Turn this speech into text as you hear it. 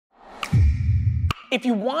If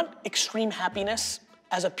you want extreme happiness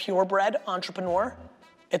as a purebred entrepreneur,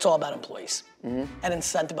 it's all about employees and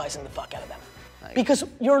incentivizing the fuck out of them. Nice. Because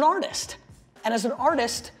you're an artist. And as an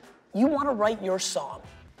artist, you want to write your song.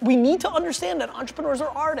 We need to understand that entrepreneurs are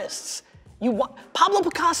artists. Pablo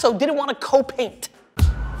Picasso didn't want to co-paint.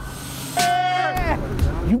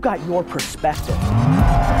 You got your perspective. I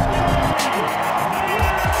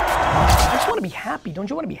just want to be happy. Don't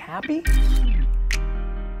you want to be happy?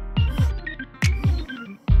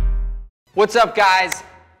 What's up, guys?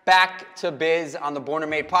 Back to biz on the Born and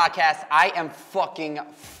Made podcast. I am fucking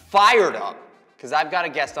fired up because I've got a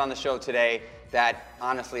guest on the show today that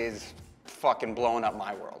honestly is fucking blowing up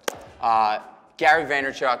my world. Gary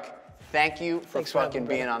Vaynerchuk, thank you for fucking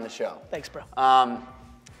being on the show. Thanks, bro.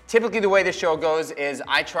 Typically the way the show goes is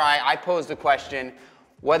I pose the question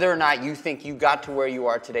whether or not you think you got to where you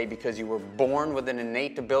are today because you were born with an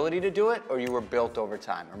innate ability to do it or you were built over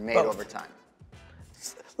time or made over time.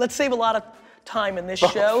 Let's save a lot of time in this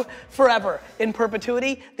show forever, in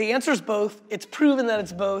perpetuity. The answer is both. It's proven that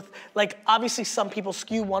it's both. Like, obviously some people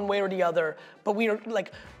skew one way or the other, but we are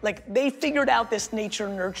like they figured out this nature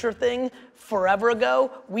nurture thing forever ago.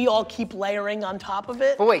 We all keep layering on top of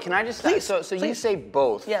it. But wait, can I just say, so you say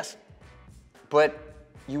both. Yes. But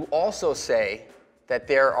you also say that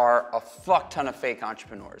there are a fuck ton of fake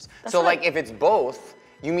entrepreneurs. That's so right. Like if it's both,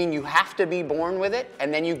 you mean you have to be born with it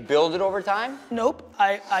and then you build it over time? Nope.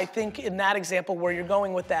 I think in that example where you're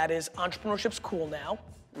going with that is entrepreneurship's cool now.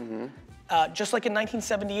 Just like in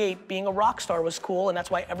 1978, being a rock star was cool, and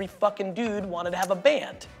that's why every fucking dude wanted to have a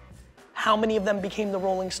band. How many of them became the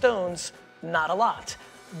Rolling Stones? Not a lot.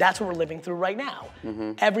 That's what we're living through right now.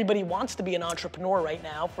 Everybody wants to be an entrepreneur right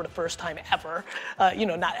now for the first time ever.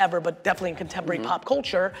 Not ever, but definitely in contemporary pop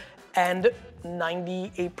culture, and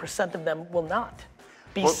 98% of them will not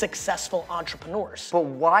be successful entrepreneurs. But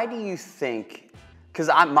why do you think, because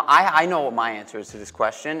I know what my answer is to this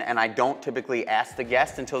question, and I don't typically ask the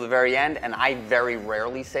guest until the very end, and I very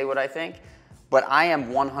rarely say what I think, but I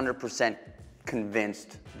am 100%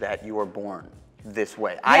 convinced that you were born this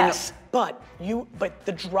way. Yes, but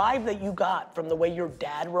the drive that you got from the way your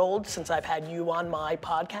dad rolled since I've had you on my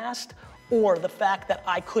podcast, or the fact that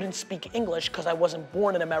I couldn't speak English because I wasn't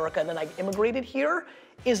born in America and then I immigrated here,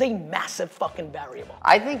 is a massive fucking variable.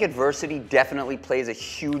 I think adversity definitely plays a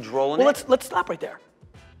huge role in it. Well, let's stop right there.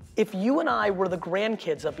 If you and I were the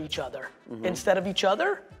grandkids of each other instead of each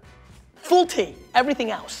other, full T,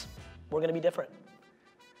 everything else, we're gonna be different.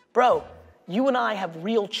 Bro, you and I have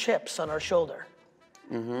real chips on our shoulder.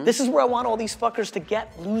 This is where I want all these fuckers to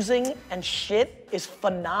get. Losing and shit is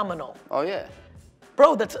phenomenal. Oh yeah.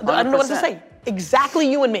 Bro, I don't know what to say.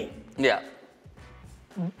 Exactly you and me. Yeah.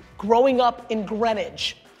 Growing up in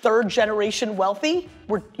Greenwich, third generation wealthy,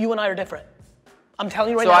 you and I are different. I'm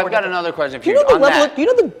telling you right now. So I've got another question for you. Do you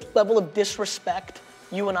know the level of disrespect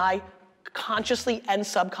you and I consciously and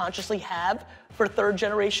subconsciously have for third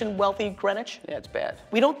generation wealthy Greenwich? Yeah, it's bad.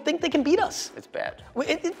 We don't think they can beat us. It's bad.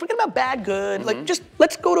 Forget about bad, good. Like, just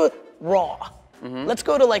let's go to raw. Let's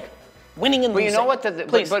go to like winning and losing. But you know what?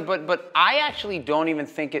 Please. But I actually don't even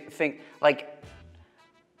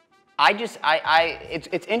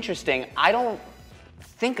it's interesting. I don't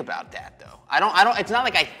think about that though. It's not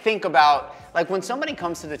like I think about, like when somebody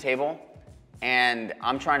comes to the table and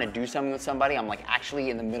I'm trying to do something with somebody, I'm like actually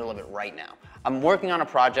in the middle of it right now. I'm working on a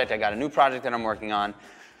project, I got a new project that I'm working on,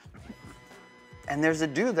 and there's a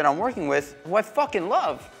dude that I'm working with who I fucking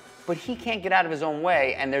love, but he can't get out of his own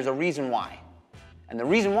way, and there's a reason why. And the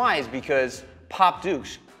reason why is because Pop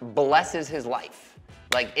Dukes blesses his life.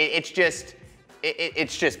 Like,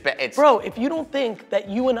 Bro, if you don't think that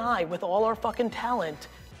you and I, with all our fucking talent,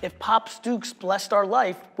 if Pop Dukes blessed our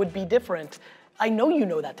life, would be different, I know you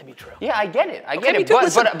know that to be true. Yeah, I get it. I get it.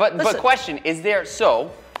 But question, is there,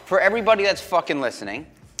 so, for everybody that's fucking listening,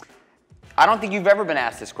 I don't think you've ever been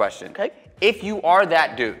asked this question. Okay. If you are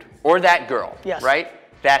that dude or that girl, right,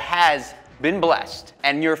 that has been blessed,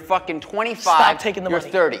 and you're fucking 25, Stop taking the you're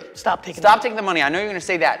money. 30. Stop taking the money. I know you're gonna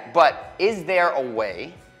say that, but is there a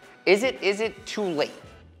way, is it too late?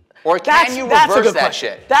 Or can you reverse that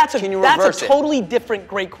shit? That's a totally different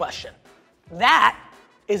great question. That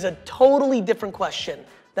is a totally different question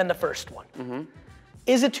than the first one.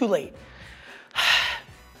 Is it too late?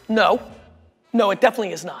 No, it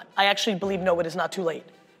definitely is not. I actually believe no, it is not too late.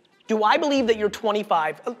 Do I believe that you're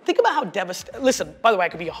 25? Think about how devastating, listen, by the way, I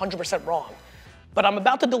could be 100% wrong, but I'm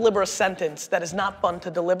about to deliver a sentence that is not fun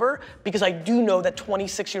to deliver because I do know that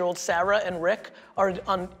 26-year-old Sarah and Rick are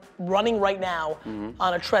running right now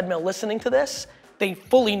on a treadmill listening to this. They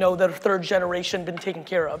fully know that a third generation been taken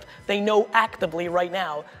care of. They know actively right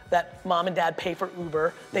now that mom and dad pay for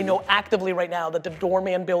Uber. They know actively right now that the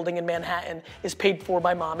doorman building in Manhattan is paid for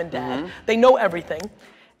by mom and dad. They know everything.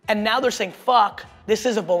 And now they're saying, fuck, this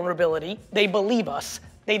is a vulnerability. They believe us.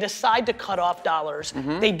 They decide to cut off dollars.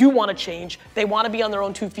 They do want to change. They want to be on their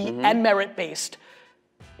own 2 feet and merit-based.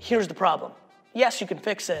 Here's the problem. Yes, you can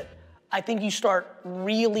fix it. I think you start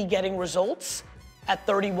really getting results at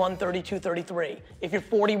 31, 32, 33. If you're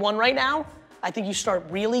 41 right now, I think you start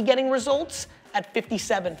really getting results at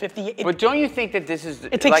 57, 58. But don't you think that this is...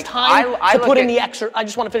 It takes like, time to put in the extra... I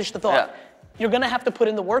just want to finish the thought. Yeah. You're going to have to put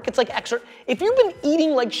in the work. It's like extra... If you've been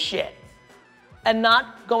eating like shit and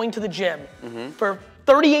not going to the gym for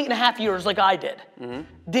 38 and a half years like I did,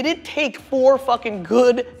 did it take 4 fucking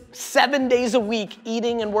good 7 days a week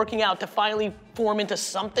eating and working out to finally form into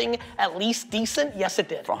something at least decent? Yes, it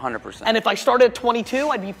did. 100%. And if I started at 22,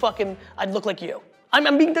 I'd look like you.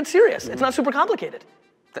 I'm being dead serious. It's not super complicated.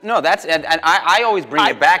 No, that's, and I always bring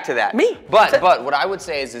it back to that. Me. But what I would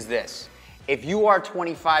say is this. If you are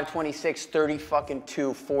 25, 26, 30 fucking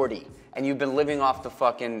 2, 40, and you've been living off the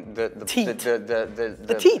fucking, the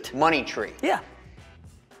teat. money tree. Yeah.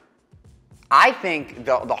 I think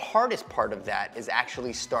the hardest part of that is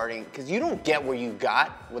actually starting, because you don't get where you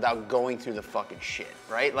got without going through the fucking shit,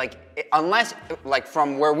 right? Like, unless, like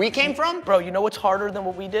from where we came from. Bro, you know what's harder than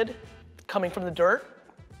what we did? Coming from the dirt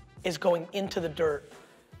is going into the dirt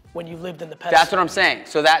when you lived in the pedestal. That's what I'm saying.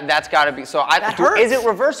 So that's gotta be, so That hurts. is it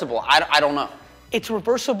reversible? I don't know. It's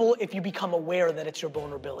reversible if you become aware that it's your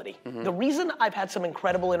vulnerability. The reason I've had some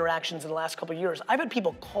incredible interactions in the last couple of years, I've had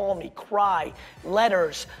people call me, cry,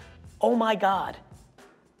 letters. Oh my God,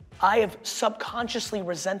 I have subconsciously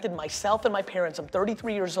resented myself and my parents. I'm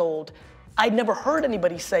 33 years old. I'd never heard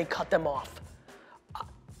anybody say, cut them off.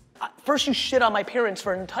 First you shit on my parents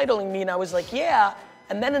for entitling me and I was like, yeah.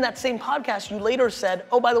 And then in that same podcast, you later said,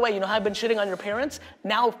 oh, by the way, you know how I've been shitting on your parents?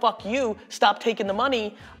 Now fuck you, stop taking the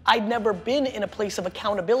money. I'd never been in a place of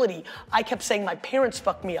accountability. I kept saying my parents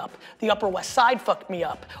fucked me up. The Upper West Side fucked me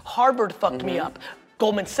up. Harvard fucked me up.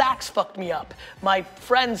 Goldman Sachs fucked me up. My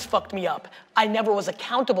friends fucked me up. I never was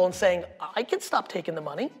accountable in saying, I can stop taking the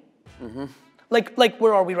money. Like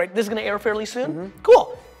where are we, right? This is gonna air fairly soon?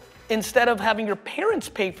 Cool. Instead of having your parents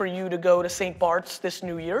pay for you to go to St. Bart's this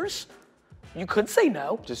New Year's, you could say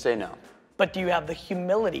no. Just say no. But do you have the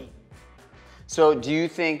humility? So do you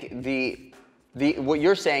think what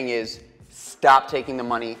you're saying is stop taking the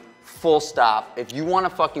money, full stop. If you want to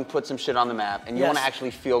fucking put some shit on the map and you want to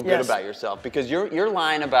actually feel good about yourself, because your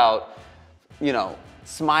line about, you know,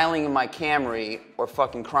 smiling in my Camry or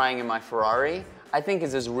fucking crying in my Ferrari, I think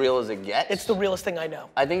is as real as it gets. It's the realest thing I know.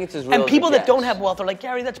 I think it's as real as it gets. And people that don't have wealth are like,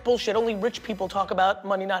 Gary, that's bullshit. Only rich people talk about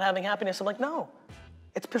money not having happiness. I'm like, no,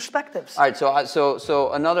 it's perspectives. All right,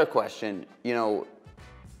 so another question, you know,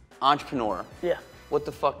 entrepreneur. Yeah. What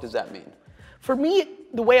the fuck does that mean? For me,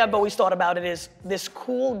 the way I've always thought about it is this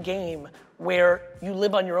cool game where you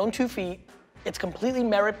live on your own 2 feet, it's completely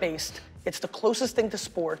merit-based, it's the closest thing to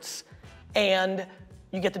sports, and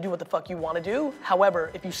you get to do what the fuck you want to do.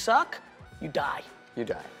 However, if you suck, you die. You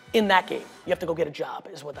die. In that game, you have to go get a job,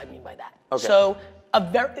 is what I mean by that. Okay. So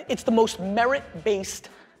it's the most merit-based,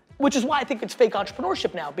 which is why I think it's fake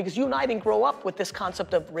entrepreneurship now, because you and I didn't grow up with this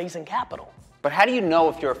concept of raising capital. But how do you know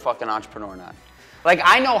if you're a fucking entrepreneur or not? Like,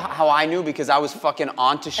 I know how I knew because I was fucking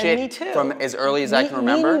onto shit me too. from as early as I can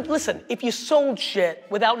remember. Listen, if you sold shit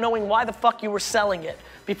without knowing why the fuck you were selling it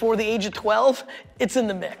before the age of 12, it's in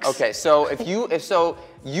the mix. Okay, so if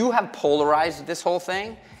you have polarized this whole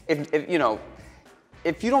thing, if you know,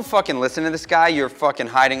 if you don't fucking listen to this guy, you're fucking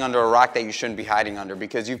hiding under a rock that you shouldn't be hiding under,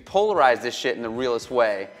 because you've polarized this shit in the realest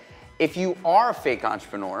way. If you are a fake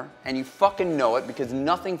entrepreneur and you fucking know it because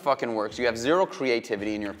nothing fucking works, you have zero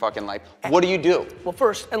creativity in your fucking life, what do you do? Well,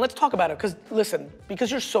 first, and let's talk about it, because listen, because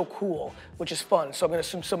you're so cool, which is fun, so I'm gonna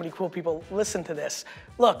assume so many cool people listen to this.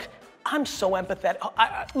 Look, I'm so empathetic.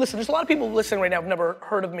 Listen, there's a lot of people listening right now who've never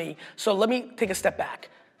heard of me, so let me take a step back.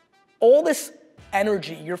 All this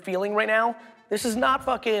energy you're feeling right now, this is not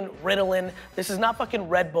fucking Ritalin, this is not fucking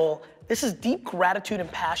Red Bull, this is deep gratitude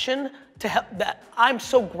and passion to help. That I'm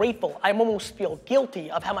so grateful. I almost feel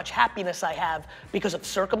guilty of how much happiness I have because of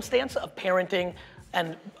circumstance of parenting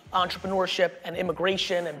and entrepreneurship and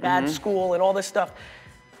immigration and bad school and all this stuff.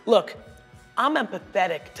 Look, I'm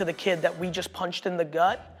empathetic to the kid that we just punched in the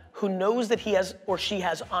gut who knows that he has or she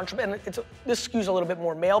has entrepreneur, and this skews a little bit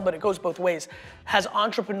more male, but it goes both ways, has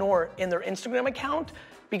entrepreneur in their Instagram account,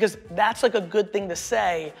 because that's like a good thing to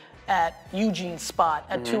say at Eugene's spot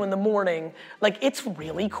at 2 in the morning. Like, it's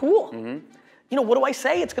really cool. You know, what do I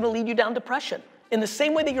say? It's gonna lead you down depression. In the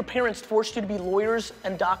same way that your parents forced you to be lawyers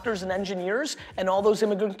and doctors and engineers, and all those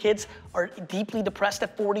immigrant kids are deeply depressed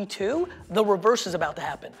at 42, the reverse is about to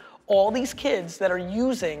happen. All these kids that are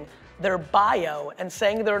using their bio and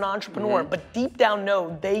saying they're an entrepreneur, but deep down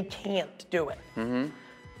know they can't do it.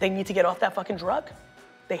 They need to get off that fucking drug.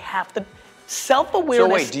 They have to,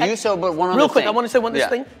 self-awareness. So wait, but one other real quick, thing. I want to say one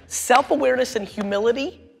thing. Self-awareness and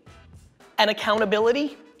humility and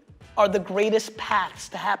accountability are the greatest paths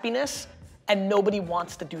to happiness, and nobody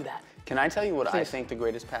wants to do that. Can I tell you what I think the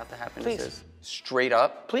greatest path to happiness is? Straight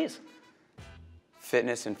up. Please.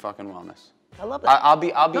 Fitness and fucking wellness. I love that. I'll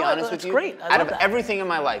be honest with you. That's great. I out love of that. everything in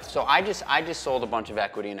my life, so I just sold a bunch of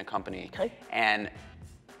equity in a company, and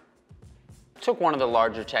took one of the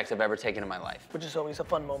larger checks I've ever taken in my life. Which is always a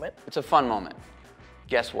fun moment. It's a fun moment.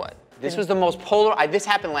 Guess what? This was the most polar. This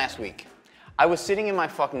happened last week. I was sitting in my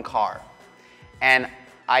fucking car, and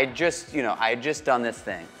I had just done this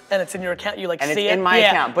thing. And it's in your account. You like and see it's it. in my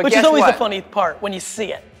account. But which guess is always what? the funny part when you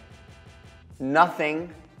see it.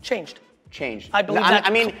 Nothing changed. I believe that. I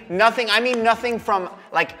mean nothing from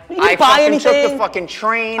like you didn't I buy fucking anything. took the fucking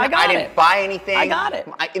train. I didn't buy anything. I got it.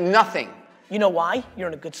 Nothing. You know why? You're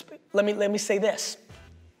in a good spot. Let me say this.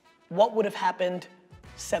 What would have happened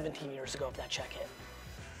 17 years ago if that check hit?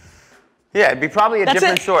 Yeah, it'd be probably a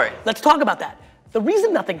different story. Let's talk about that. The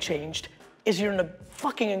reason nothing changed is you're in a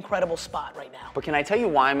fucking incredible spot right now. But can I tell you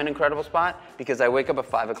why I'm in an incredible spot? Because I wake up at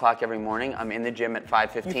 5 o'clock every morning. I'm in the gym at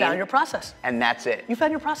 5:15. You found your process. And that's it. You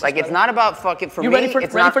found your process. Like, it's not about fucking, for me, you ready for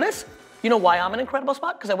it's not. For this? You know why I'm in an incredible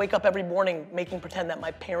spot? Because I wake up every morning making pretend that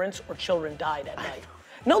my parents or children died at night.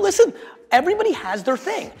 No, listen, everybody has their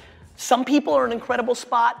thing. Some people are in an incredible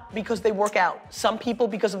spot because they work out. Some people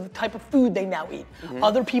because of the type of food they now eat.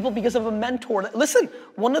 Other people because of a mentor. Listen,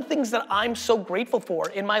 one of the things that I'm so grateful for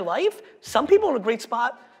in my life, some people are in a great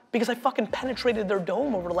spot because I fucking penetrated their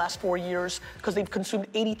dome over the last 4 years because they've consumed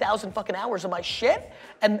 80,000 fucking hours of my shit,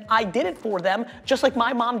 and I did it for them, just like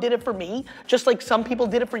my mom did it for me, just like some people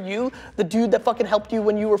did it for you, the dude that fucking helped you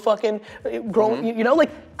when you were fucking growing, you know, like,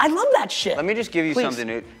 I love that shit. Let me just give you something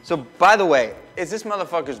new. So, by the way, it's this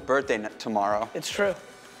motherfucker's birthday tomorrow. It's true.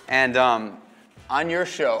 And on your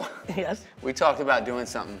show, yes, we talked about doing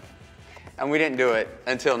something, and we didn't do it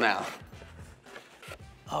until now.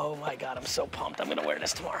 Oh my God, I'm so pumped. I'm gonna wear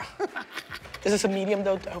this tomorrow. Is this a medium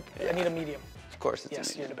though? I need a medium. Of course it's a medium.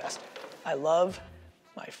 Yes, you're the best. I love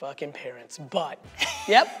my fucking parents, but,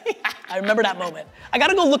 yep, I remember that moment. I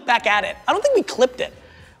gotta go look back at it. I don't think we clipped it.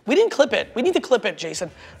 We didn't clip it. We need to clip it, Jason.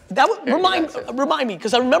 That would remind me,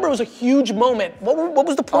 because I remember it was a huge moment. What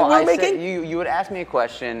was the point we were making? You would ask me a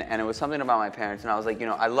question, and it was something about my parents, and I was like,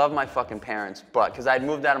 I love my fucking parents, but, because I'd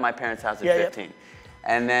moved out of my parents' house at 15. Yep.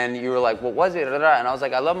 And then you were like, what was it? And I was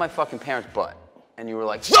like, I love my fucking parents' butt. And you were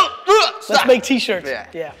like, stop! Let's make t-shirts.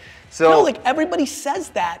 Yeah. So, no, like everybody says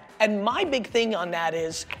that. And my big thing on that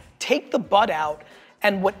is take the butt out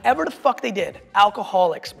and whatever the fuck they did,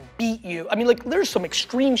 alcoholics, beat you. I mean, like there's some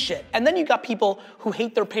extreme shit. And then you got people who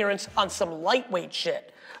hate their parents on some lightweight shit.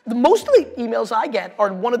 Most of the emails I get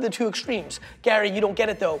are one of the two extremes. Gary, you don't get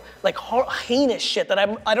it though. Like heinous shit that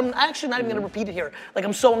I'm actually not even gonna repeat it here. Like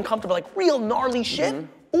I'm so uncomfortable, like real gnarly shit.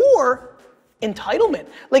 Or entitlement.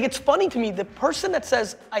 Like it's funny to me, the person that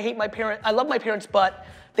says, I love my parents, but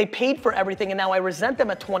they paid for everything and now I resent them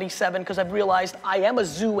at 27 because I've realized I am a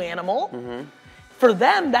zoo animal. For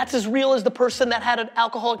them, that's as real as the person that had an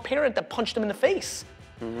alcoholic parent that punched them in the face.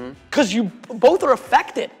 Because you both are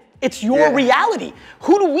affected. It's your reality.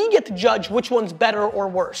 Who do we get to judge which one's better or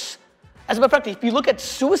worse? As a matter of fact, if you look at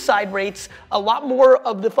suicide rates, a lot more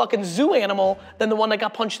of the fucking zoo animal than the one that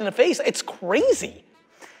got punched in the face. It's crazy.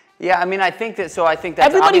 Yeah, I mean, I think that's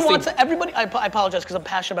everybody, I apologize because I'm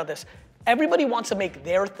passionate about this. Everybody wants to make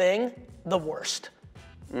their thing the worst.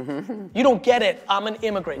 You don't get it, I'm an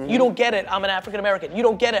immigrant. You don't get it, I'm an African American. You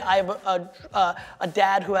don't get it, I have a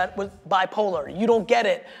dad who was bipolar. You don't get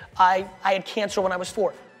it, I had cancer when I was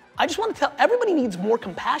 4. I just want to tell, everybody needs more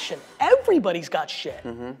compassion. Everybody's got shit.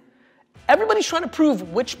 Everybody's trying to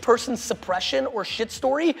prove which person's suppression or shit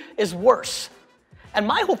story is worse. And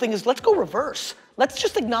my whole thing is, let's go reverse. Let's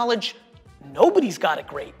just acknowledge nobody's got it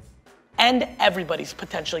great. And everybody's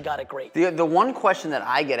potentially got it great. The one question that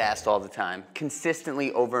I get asked all the time,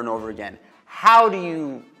 consistently over and over again, how do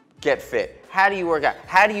you get fit? How do you work out?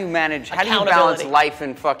 How do you manage, how do you balance life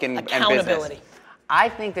and fucking and business? I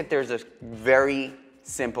think that there's a very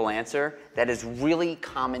simple answer that is really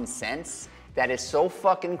common sense, that is so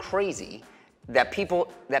fucking crazy that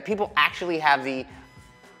people actually have the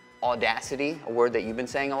audacity, a word that you've been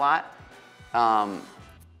saying a lot,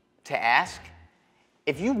 to ask.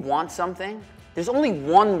 If you want something, there's only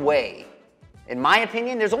one way. In my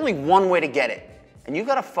opinion, there's only one way to get it. and you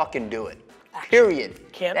gotta fucking do it. Period.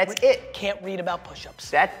 That's it. Can't read about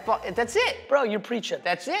push-ups. That's it. Bro, you're preaching.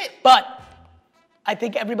 That's it. But I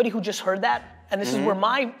think everybody who just heard that, and this is where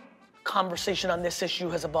my conversation on this issue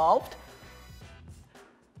has evolved,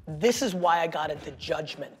 this is why I got into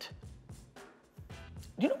judgment.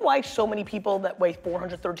 Do you know why so many people that weigh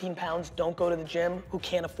 413 pounds don't go to the gym who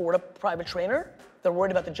can't afford a private trainer? They're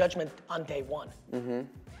worried about the judgment on day one.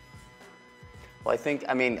 Well, I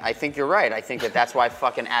think you're right. I think that's why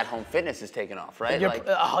fucking at-home fitness is taking off, right? You're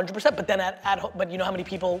 100%, but then at home, but you know how many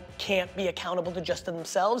people can't be accountable to just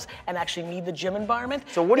themselves and actually need the gym environment?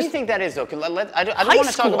 So what do you think that is, though? I don't want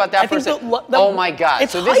to talk about that for a second. Oh my God.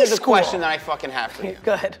 It's so this is a question that I fucking have for you.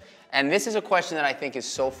 Go ahead. And this is a question that I think is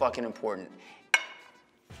so fucking important.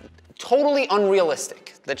 Totally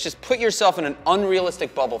unrealistic. Let's just put yourself in an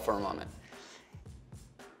unrealistic bubble for a moment.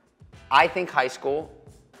 I think high school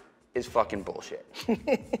is fucking bullshit.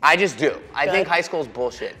 I just do. I think high school is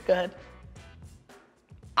bullshit. Go ahead.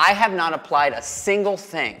 I have not applied a single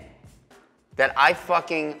thing that I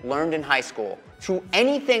fucking learned in high school to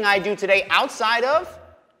anything I do today outside of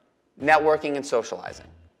networking and socializing.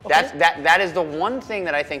 Okay. That is the one thing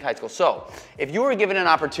that I think high school. So, if you were given an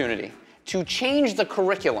opportunity to change the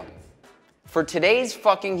curriculum for today's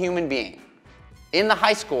fucking human being in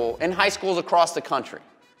schools across the country,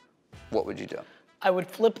 what would you do? I would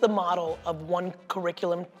flip the model of one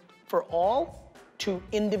curriculum for all to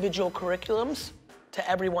individual curriculums to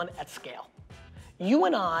everyone at scale. You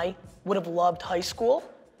and I would have loved high school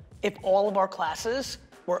if all of our classes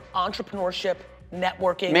were entrepreneurship,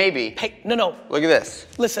 networking. Maybe. No. Look at this.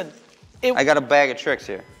 Listen. I got a bag of tricks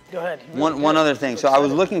here. Go ahead. One other thing. So I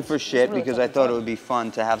was looking for shit because I thought it would be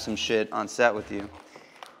fun to have some shit on set with you.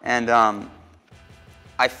 And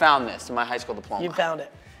I found this in my high school diploma. You found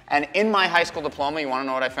it. And in my high school diploma, you want to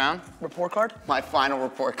know what I found? Report card? My final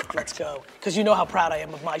report card. Let's go. Because you know how proud I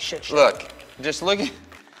am of my shit. Look, just look at...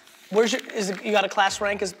 You got a class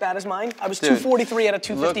rank as bad as mine? I was 243 out of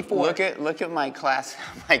 254. Look at my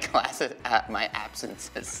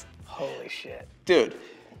absences. Holy shit. Dude,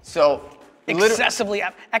 so... Excessively,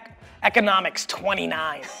 economics,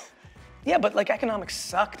 29. Yeah, but like economics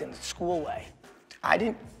sucked in the school way. I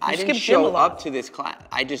didn't show up to this class.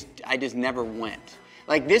 I just never went.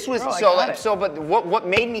 Like this was, but what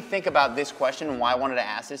made me think about this question and why I wanted to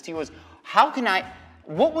ask this to you was,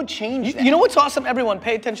 what would change that? You know what's awesome, everyone,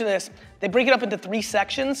 pay attention to this. They break it up into 3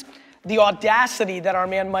 sections. The audacity that our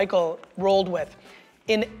man Michael rolled with.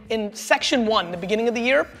 In section 1, the beginning of the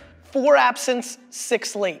year, 4 absents,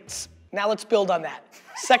 6 lates. Now let's build on that.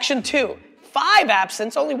 Section 2, 5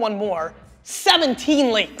 absents, only 1 more, 17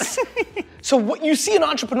 lates. So what you see an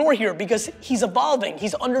entrepreneur here because he's evolving,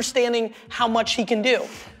 he's understanding how much he can do.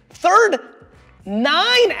 Third,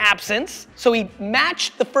 9 absents, so he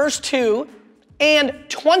matched the first 2, and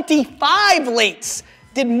 25 lates.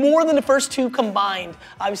 Did more than the first 2 combined.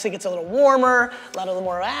 Obviously it gets a little warmer, a little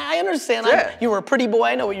more, I understand. Yeah. You were a pretty boy,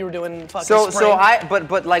 I know what you were doing in fucking spring.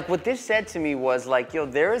 But like what this said to me was like, yo,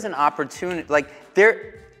 there is an opportunity,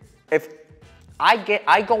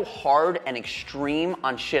 I go hard and extreme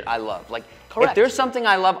on shit I love. Like, correct. If there's something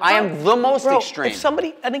I love, I am the most extreme. If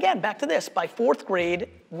somebody, and again, back to this, by 5th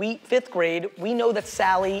grade, we know that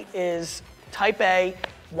Sally is type A,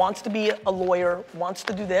 wants to be a lawyer, wants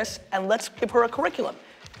to do this, and let's give her a curriculum.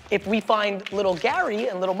 If we find little Gary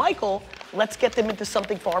and little Michael, let's get them into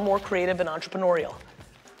something far more creative and entrepreneurial.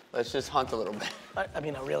 Let's just hunt a little bit. I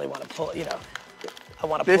mean, I really want to pull, I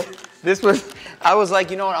want to pull. I was like,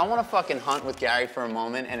 you know what, I want to fucking hunt with Gary for a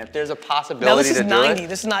moment, and if there's a possibility no, this is to 90, do it.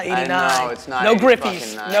 This is not 89. I know, it's not no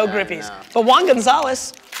Griffies, no Griffies. But Juan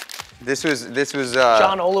Gonzalez. This was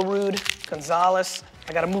John Olerud, Gonzalez.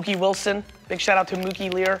 I got a Mookie Wilson. Big shout out to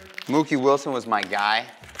Mookie Lear. Mookie Wilson was my guy.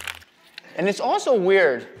 And it's also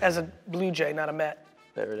weird. As a Blue Jay, not a Met.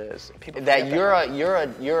 There it is. That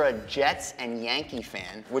you're a Jets and Yankee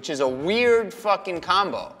fan, which is a weird fucking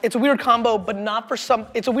combo. It's a weird combo, but not for some.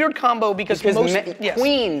 It's a weird combo because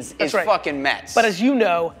Queens is fucking Mets. But as you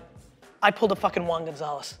know, I pulled a fucking Juan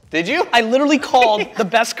Gonzalez. Did you? I literally called the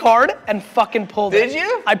best card and fucking pulled it. Did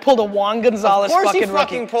you? I pulled a Juan Gonzalez fucking rookie. Of course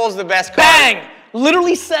he fucking pulls the best card. Bang!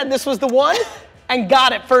 Literally said this was the one and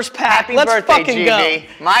got it first pack. Happy birthday, fucking GB.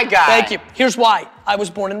 Go. My guy. Thank you. Here's why. I was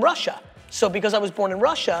born in Russia. So because I was born in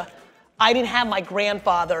Russia, I didn't have my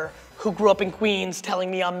grandfather who grew up in Queens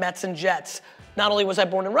telling me I'm Mets and Jets. Not only was I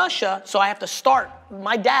born in Russia, so I have to start.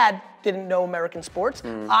 My dad didn't know American sports.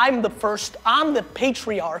 I'm the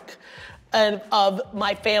patriarch of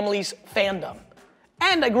my family's fandom.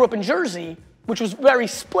 And I grew up in Jersey, which was very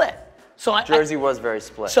split. So Jersey was very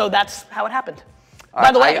split. So that's how it happened.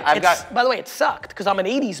 By the way, it sucked because I'm an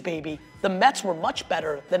 '80s baby. The Mets were much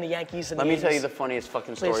better than the Yankees in the '80s. Let me tell you the funniest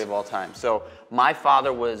fucking story of all time. So my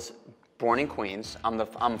father was born in Queens.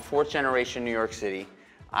 I'm fourth generation New York City.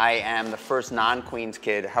 I am the first non-Queens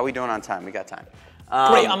kid. How are we doing on time? We got time.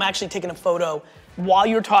 Great. I'm actually taking a photo while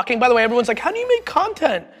you're talking. By the way, everyone's like, "How do you make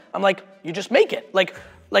content?" I'm like, "You just make it." Like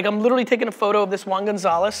I'm literally taking a photo of this Juan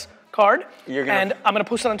Gonzalez card, and I'm gonna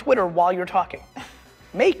post it on Twitter while you're talking.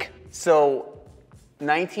 Make. So,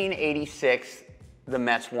 1986, the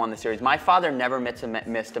Mets won the series. My father never missed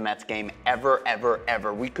a Mets game ever, ever,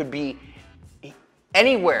 ever. We could be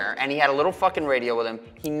anywhere, and he had a little fucking radio with him.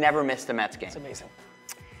 He never missed a Mets game. It's amazing.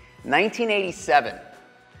 1987,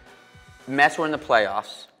 Mets were in the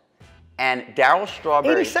playoffs, and Darryl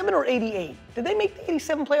Strawberry. 87 or 88? Did they make the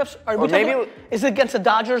 87 playoffs? Or maybe is it against the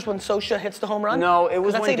Dodgers when Sosha hits the home run? No, it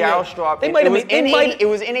was when Darryl Strawberry. It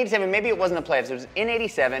was in 87. Maybe it wasn't the playoffs. It was in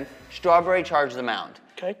 87. Strawberry charged the mound.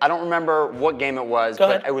 Okay. I don't remember what game it was,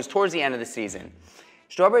 but it was towards the end of the season.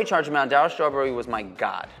 Strawberry charged the mound. Darryl Strawberry was my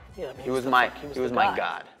god. Yeah, I mean, he was my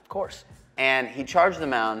god. Of course. And he charged the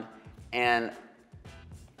mound, and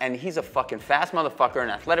he's a fucking fast motherfucker, an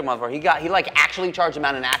athletic motherfucker. He like actually charged him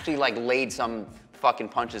out and actually like laid some fucking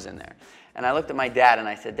punches in there. And I looked at my dad and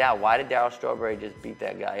I said, "Dad, why did Darryl Strawberry just beat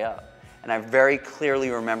that guy up?" And I very clearly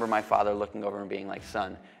remember my father looking over and being like,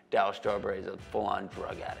 "Son, Darryl Strawberry is a full-on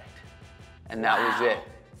drug addict." And that was it.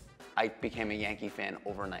 I became a Yankee fan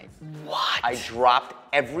overnight. What? I dropped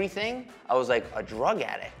everything. I was like, a drug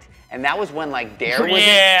addict. And that was when like Dare was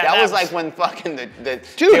that was like when fucking they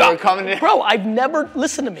were coming in. Bro, I've never,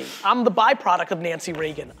 listen to me, I'm the byproduct of Nancy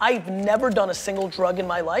Reagan. I've never done a single drug in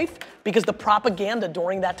my life because the propaganda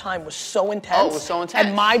during that time was so intense. Oh, it was so intense.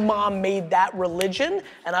 And my mom made that religion,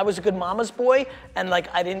 and I was a good mama's boy, and like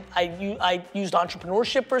I used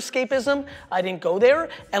entrepreneurship for escapism. I didn't go there,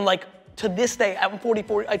 and like to this day, I'm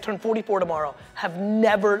 44, I turn 44 tomorrow, have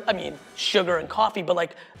never, I mean, sugar and coffee, but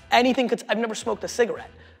like anything, I've never smoked a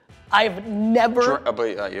cigarette. I've never,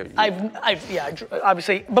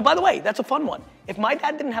 obviously, but by the way, that's a fun one. If my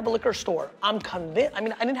dad didn't have a liquor store, I'm convinced, I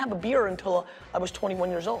mean, I didn't have a beer until I was 21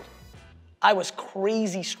 years old. I was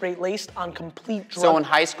crazy straight-laced on complete drugs. So in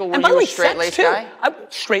high school, were you a straight-laced guy?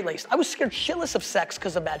 Straight-laced. I was scared shitless of sex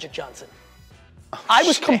because of Magic Johnson. I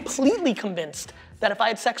was completely convinced that if I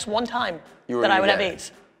had sex one time, that I would have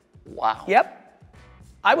AIDS. Wow. Yep.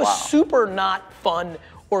 I was super not fun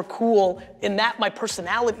or cool in that my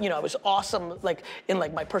personality, you know, I was awesome like in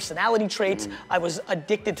like my personality traits. I was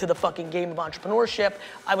addicted to the fucking game of entrepreneurship.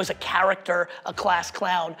 I was a character, a class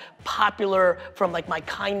clown, popular from like my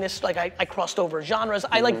kindness, like I crossed over genres.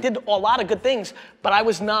 I like did a lot of good things, but I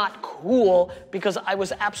was not cool because I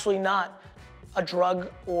was absolutely not a drug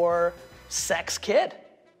or sex kid.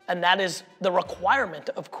 And that is the requirement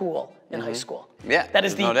of cool in high school. Yeah, that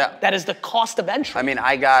is no doubt. That is the cost of entry. I mean,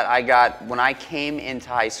 I got when I came into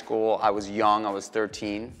high school, I was young, I was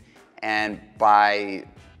 13, and by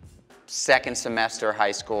second semester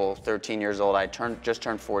high school, 13 years old, I just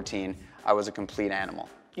turned 14, I was a complete animal.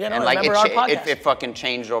 Yeah, no, and like remember our podcast. It fucking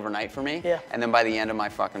changed overnight for me. Yeah. And then by the end of my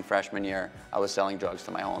fucking freshman year, I was selling drugs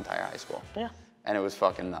to my whole entire high school. Yeah. And it was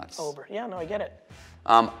fucking nuts. Over. Yeah, no, I get it.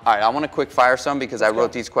 All right, I want to quick fire some because I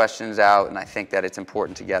wrote these questions out and I think that it's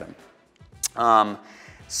important to get them.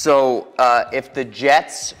 If the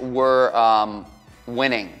Jets were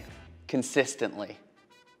winning consistently,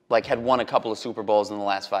 like had won a couple of Super Bowls in the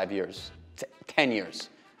last 5 years, 10 years,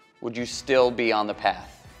 would you still be on the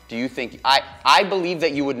path? Do you think, I believe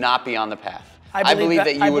that you would not be on the path. I believe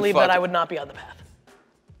that I would not be on the path.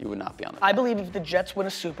 You would not be on the path. I believe if the Jets win a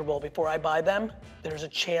Super Bowl before I buy them, there's a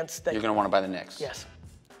chance that you're going to want to buy the Knicks. Yes.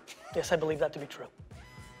 Yes, I believe that to be true.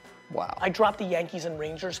 Wow. I dropped the Yankees and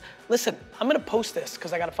Rangers. Listen, I'm going to post this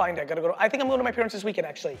because I got to find it. I think I'm going to my parents this weekend,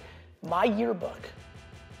 actually. My yearbook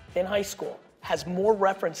in high school has more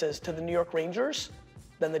references to the New York Rangers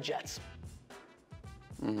than the Jets.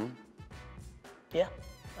 Yeah,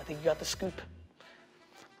 I think you got the scoop.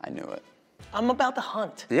 I knew it. I'm about the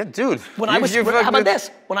hunt. Yeah, dude. How about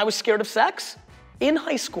this? When I was scared of sex, in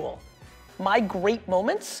high school, my great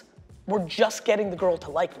moments were just getting the girl to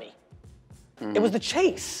like me. It was the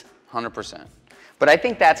chase. 100%. But I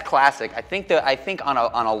think that's classic. I think on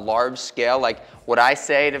a large scale, like what I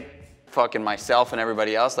say to fucking myself and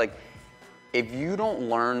everybody else, like if you don't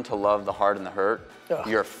learn to love the hard and the hurt,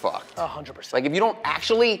 you're fucked. 100%. Like if you don't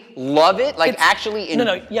actually love it, like you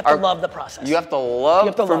have to love the process. You have to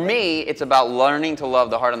love. For me, it's about learning to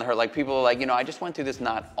love the hard and the hurt. Like people are like, you know, I just went through this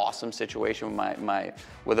not awesome situation with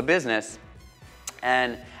with a business,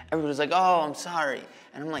 and everybody's like, oh, I'm sorry.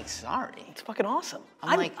 And I'm like, sorry. It's fucking awesome.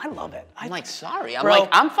 I'm like, I love it. I'm like, sorry. I'm Bro, like,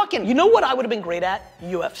 I'm fucking. You know what I would have been great at?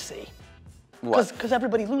 UFC. What? Because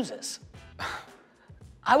everybody loses.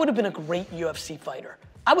 I would have been a great UFC fighter.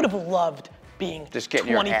 I would have loved being Just getting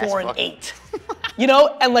your ass 24-8. You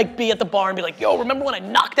know, and like be at the bar and be like, yo, remember when I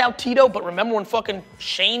knocked out Tito, but remember when fucking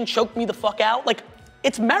Shane choked me the fuck out? Like,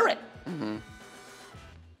 it's merit. Mm-hmm.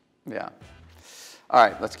 Yeah. All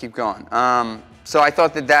right, let's keep going. So I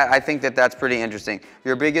thought I think that's pretty interesting.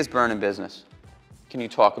 Your biggest burn in business. Can you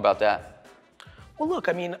talk about that? Well, look,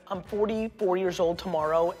 I mean, I'm 44 years old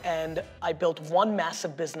tomorrow, and I built one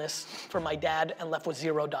massive business for my dad and left with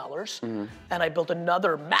 $0. Mm-hmm. And I built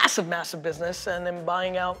another massive, massive business, and I'm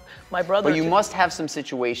buying out my brother. But you must have some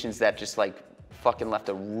situations that just like fucking left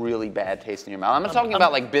a really bad taste in your mouth. I'm not talking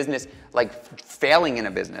about like business, like failing in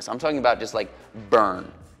a business. I'm talking about just like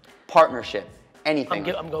burn, partnership, anything.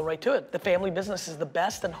 I'm going right to it. The family business is the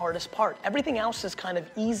best and hardest part. Everything else is kind of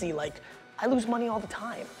easy. Like, I lose money all the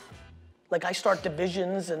time. Like, I start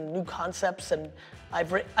divisions and new concepts, and I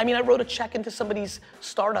wrote a check into somebody's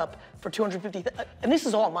startup for $250,000, and this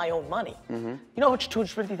is all my own money. Mm-hmm. You know how much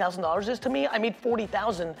 $250,000 is to me? I made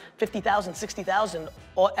 $40,000, $50,000,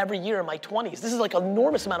 $60,000 every year in my 20s. This is like an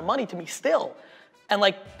enormous amount of money to me still, and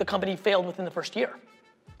like the company failed within the first year.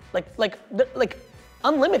 Like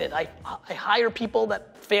unlimited. I hire people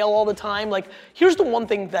that fail all the time. Like, here's the one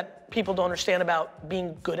thing that people don't understand about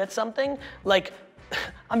being good at something. Like,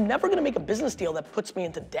 I'm never gonna make a business deal that puts me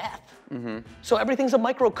into death. Mm-hmm. So everything's a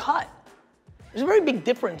micro cut. There's a very big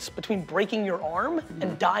difference between breaking your arm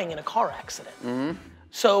and dying in a car accident. Mm-hmm.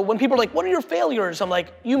 So when people are like, what are your failures? I'm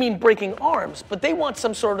like, you mean breaking arms? But they want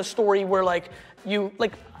some sort of story where like,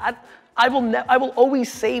 I will always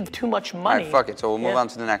save too much money. All right, fuck it, so we'll move on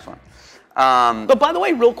to the next one. But by the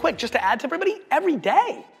way, real quick, just to add to everybody, every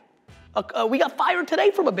day, we got fired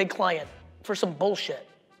today from a big client for some bullshit.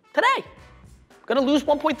 Today. Gonna lose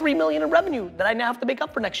 1.3 million in revenue that I now have to make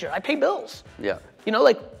up for next year. I pay bills. Yeah. You know,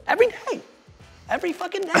 like every day, every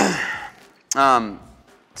fucking day.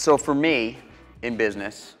 So for me, in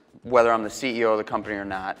business, whether I'm the CEO of the company or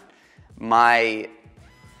not, my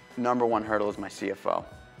number one hurdle is my CFO.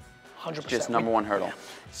 100%. Just number one hurdle. Yeah.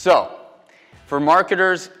 So, for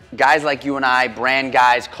marketers, guys like you and I, brand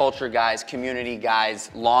guys, culture guys, community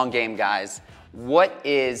guys, long game guys,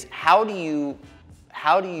 how do you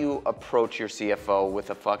approach your CFO with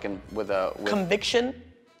conviction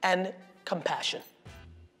and compassion?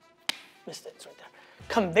 Missed it, it's right there.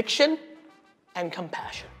 Conviction and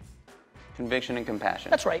compassion. Conviction and compassion.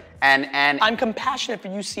 That's right. And I'm compassionate for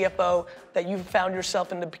you, CFO, that you've found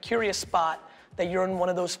yourself in the precarious spot that you're in one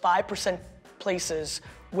of those 5% places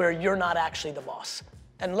where you're not actually the boss.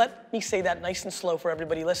 And let me say that nice and slow for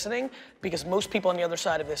everybody listening, because most people on the other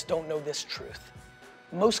side of this don't know this truth.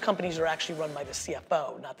 Most companies are actually run by the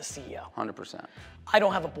CFO, not the CEO. 100%. I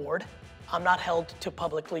don't have a board. I'm not held to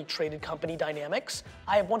publicly traded company dynamics.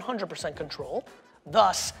 I have 100% control.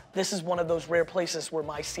 Thus, this is one of those rare places where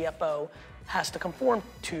my CFO has to conform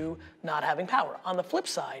to not having power. On the flip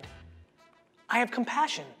side, I have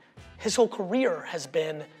compassion. His whole career has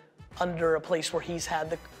been under a place where he's had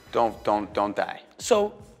the... Don't die.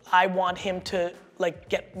 So I want him to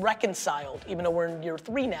get reconciled, even though we're in year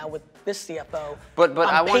 3 now with this CFO. But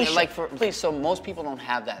I want so most people don't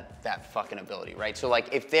have that fucking ability, right? So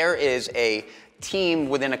if there is a team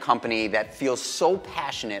within a company that feels so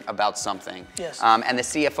passionate about something, yes. And the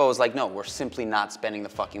CFO is like, no, we're simply not spending the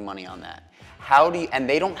fucking money on that. And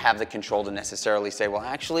they don't have the control to necessarily say, well,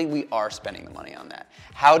 actually, we are spending the money on that.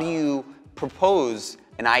 How do you propose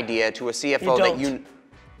an idea to a CFO that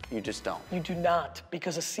you just don't? You do not,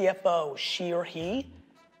 because a CFO, she or he,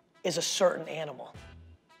 is a certain animal.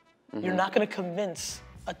 Mm-hmm. You're not gonna convince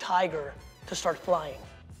a tiger to start flying.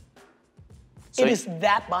 So it is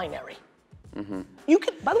that binary. Mm-hmm. You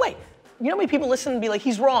can, by the way, you know how many people listen and be like,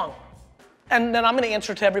 he's wrong. And then I'm gonna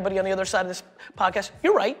answer to everybody on the other side of this podcast,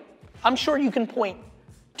 you're right. I'm sure you can point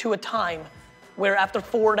to a time where after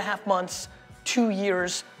 4.5 months, 2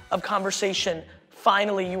 years of conversation,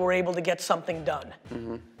 finally you were able to get something done.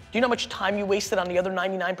 Mm-hmm. Do you know how much time you wasted on the other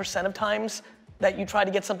 99% of times that you tried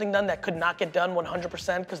to get something done that could not get done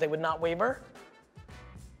 100% because they would not waver?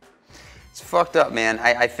 It's fucked up, man.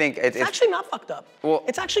 I think it's actually not fucked up. Well,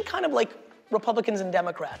 it's actually kind of like Republicans and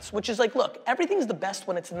Democrats, which is like, look, everything's the best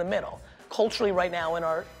when it's in the middle. Culturally right now in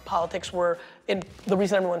our politics, the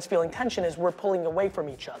reason everyone's feeling tension is we're pulling away from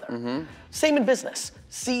each other. Mm-hmm. Same in business,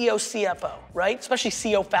 CEO, CFO, right? Especially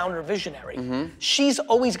CEO, founder, visionary. Mm-hmm. She's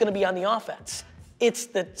always gonna be on the offense. It's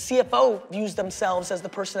the CFO views themselves as the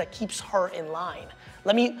person that keeps her in line.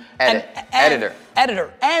 Editor.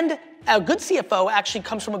 And a good CFO actually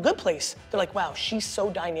comes from a good place. They're like, wow, she's so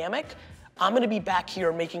dynamic. I'm gonna be back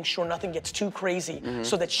here making sure nothing gets too crazy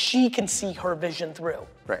so that she can see her vision through.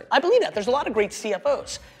 Right. I believe that. There's a lot of great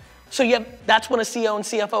CFOs. So that's when a CEO and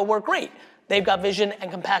CFO work great. They've got vision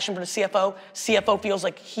and compassion for the CFO. CFO feels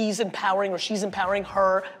like he's empowering or she's empowering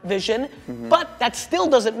her vision. But that still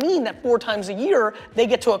doesn't mean that 4 times a year they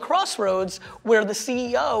get to a crossroads where the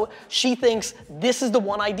CEO, she thinks this is the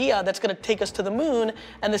one idea that's gonna take us to the moon,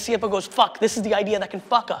 and the CFO goes, fuck, this is the idea that can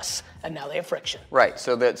fuck us. And now they have friction. Right,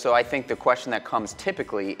 so I think the question that comes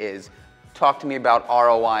typically is, talk to me about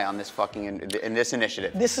ROI on this in this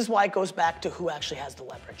initiative. This is why it goes back to who actually has the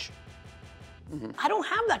leverage. I don't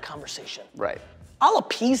have that conversation. Right. I'll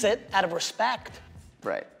appease it out of respect.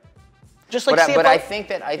 Right. Just like but I think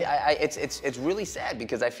that it's really sad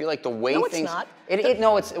because I feel like the way things.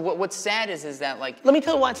 No, it's not. What's sad is that like. Let me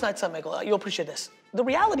tell you why it's not sad, Michael. You'll appreciate this. The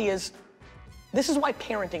reality is, this is why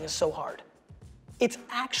parenting is so hard. It's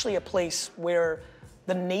actually a place where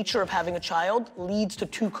the nature of having a child leads to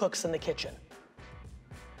 2 cooks in the kitchen.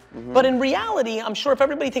 But in reality, I'm sure if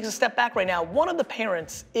everybody takes a step back right now, one of the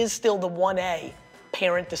parents is still the 1A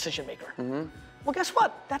parent decision maker. Well, guess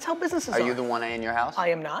what? That's how businesses are. Are you the 1A in your house? I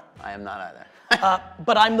am not. I am not either.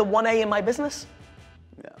 But I'm the 1A in my business.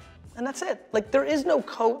 Yeah. And that's it. Like there's no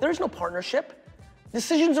partnership.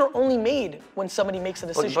 Decisions are only made when somebody makes a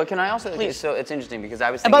decision. But can I also, Please. So it's interesting because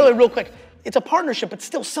I was thinking. And by the way, real quick, it's a partnership, but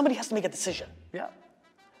still somebody has to make a decision. Yeah.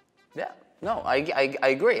 Yeah. No, I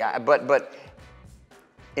agree. But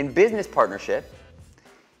in business partnership,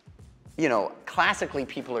 you know, classically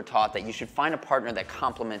people are taught that you should find a partner that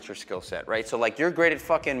complements your skill set, right? So like you're great at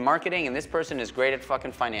fucking marketing and this person is great at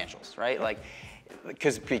fucking financials, right? Like,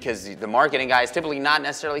 because the marketing guy is typically not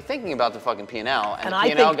necessarily thinking about the fucking P&L, and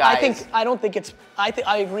the P&L guy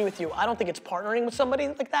I agree with you. I don't think it's partnering with somebody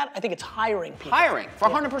like that. I think it's hiring people. Hiring for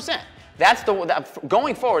 100%. That's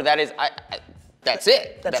going forward. That's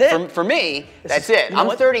it. That's it. For me, that's it.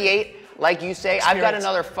 I'm 38. Like you say, I've got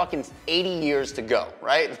another fucking 80 years to go,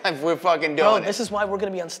 right? We're fucking doing it. Bro, this is why we're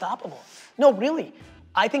gonna be unstoppable. No, really.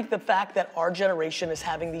 I think the fact that our generation is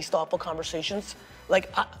having these thoughtful conversations,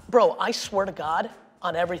 like, bro, I swear to God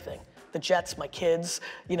on everything. The Jets, my kids,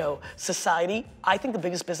 you know, society. I think the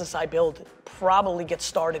biggest business I build probably gets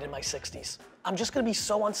started in my 60s. I'm just gonna be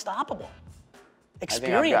so unstoppable.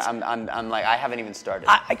 Experience. I'm like, I haven't even started.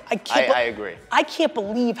 I agree. I can't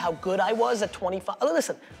believe how good I was at 25.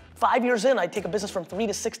 Listen, 5 years in, I'd take a business from 3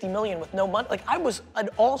 to 60 million with no money. Like I was an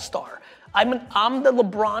all-star. I'm the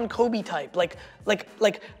LeBron Kobe type. Like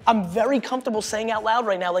I'm very comfortable saying out loud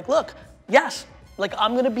right now, like, look, yes, like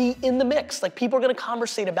I'm gonna be in the mix. Like people are gonna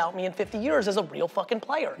conversate about me in 50 years as a real fucking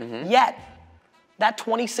player. Yet, that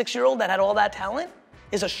 26-year-old that had all that talent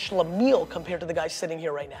is a schlemiel compared to the guy sitting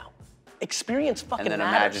here right now. Experience fucking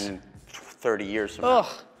matters. And then imagine 30 years from now. All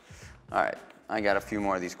right, I got a few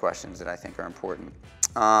more of these questions that I think are important.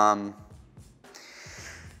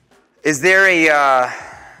 Is there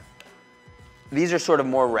these are sort of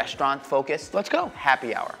more restaurant focused. Let's go.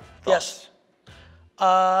 Happy hour. Thoughts?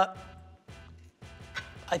 Yes.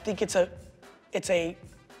 I think it's a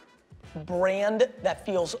brand that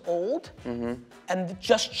feels old, and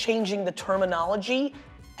just changing the terminology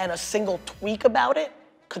and a single tweak about it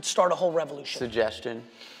could start a whole revolution. Suggestion?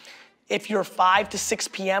 If you're 5 to 6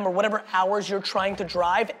 p.m. or whatever hours you're trying to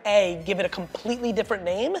drive, give it a completely different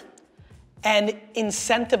name and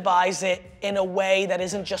incentivize it in a way that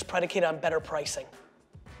isn't just predicated on better pricing.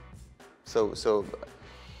 So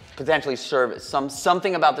potentially service,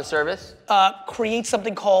 something about the service? Create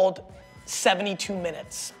something called 72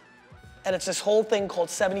 minutes. And it's this whole thing called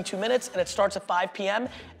 72 minutes, and it starts at 5 p.m.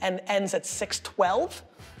 and ends at 6:12.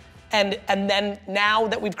 And then now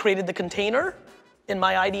that we've created the container in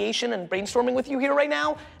my ideation and brainstorming with you here right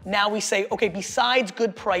now we say, okay, besides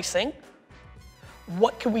good pricing,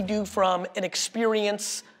 what can we do from an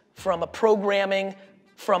experience, from a programming,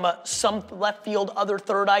 from some left field other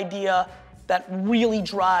third idea that really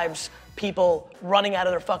drives people running out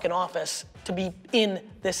of their fucking office to be in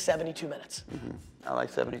this 72 minutes. I like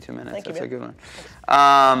 72 minutes. Thank you, That's man. a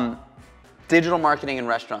good one. Digital marketing in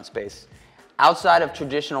restaurant space. Outside of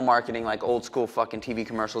traditional marketing, like old school fucking TV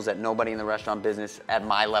commercials that nobody in the restaurant business at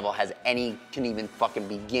my level can even fucking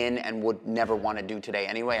begin and would never want to do today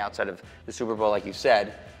anyway, outside of the Super Bowl, like you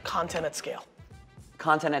said. Content at scale.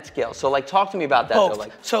 Content at scale. So like, talk to me about that. Both. Though,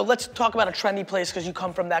 like, so let's talk about a trendy place because you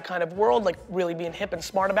come from that kind of world, like really being hip and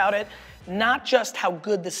smart about it. Not just how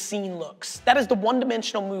good the scene looks. That is the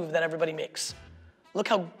one-dimensional move that everybody makes. Look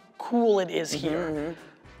how cool it is here.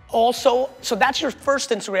 Also, so that's your first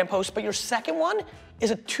Instagram post, but your second one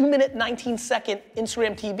is a 2-minute, 19-second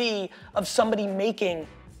Instagram TV of somebody making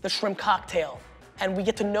the shrimp cocktail, and we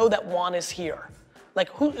get to know that Juan is here. Like,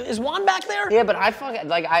 who is Juan back there? Yeah, but I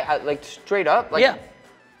fucking I like straight up like. Yeah.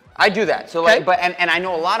 I do that. So Okay. like, but and I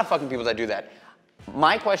know a lot of fucking people that do that.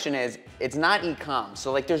 My question is, it's not e-com,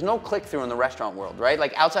 so like there's no click-through in the restaurant world, right?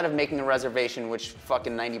 Like outside of making a reservation, which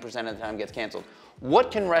fucking 90% of the time gets canceled.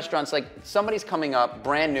 What can restaurants, like somebody's coming up,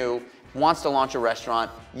 brand new, wants to launch a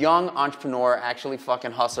restaurant, young entrepreneur, actually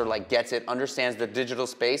fucking hustler, like gets it, understands the digital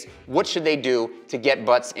space. What should they do to get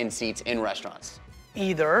butts in seats in restaurants?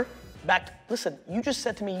 Either, listen, you just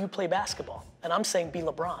said to me you play basketball, and I'm saying be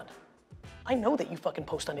LeBron. I know that you fucking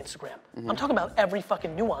post on Instagram. I'm talking about every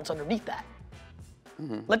fucking nuance underneath that.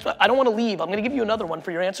 I don't want to leave. I'm going to give you another one for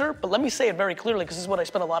your answer, but let me say it very clearly because this is what I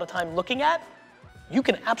spend a lot of time looking at. You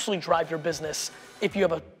can absolutely drive your business if you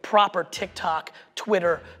have a proper TikTok,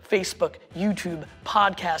 Twitter, Facebook, YouTube,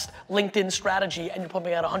 podcast, LinkedIn strategy, and you're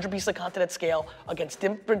pumping out 100 pieces of content at scale against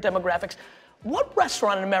different demographics. What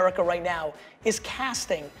restaurant in America right now is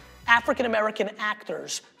casting African-American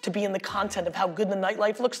actors to be in the content of how good the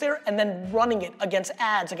nightlife looks there and then running it against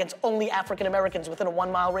ads against only African-Americans within a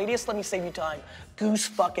 1 mile radius? Let me save you time. Goose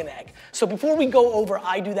fucking egg. So before we go over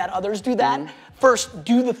I do that, others do that, first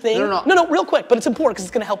do the thing. No, real quick, but it's important because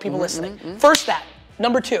it's gonna help people listening. First that.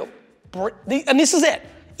 Number two, and this is it.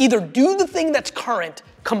 Either do the thing that's current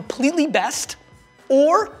completely best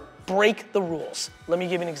or break the rules. Let me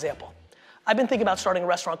give you an example. I've been thinking about starting a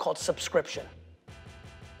restaurant called Subscription,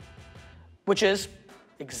 which is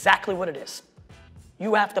exactly what it is.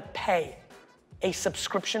 You have to pay a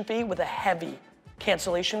subscription fee with a heavy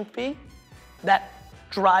cancellation fee that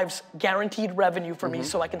drives guaranteed revenue for me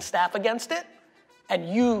so I can staff against it, and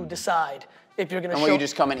you decide if you're gonna you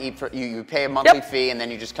just come and eat for, you pay a monthly fee and then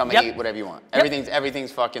you just come and eat whatever you want.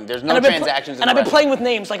 Everything's fucking, there's no transactions in the And I've been restaurant. playing with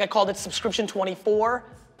names, like I called it Subscription 24,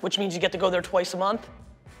 which means you get to go there twice a month.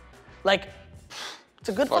 Like, it's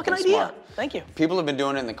a good fucking idea. Smart. Thank you. People have been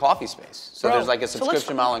doing it in the coffee space. So Bro, there's like a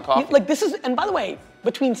subscription model in coffee. Like this is, and by the way,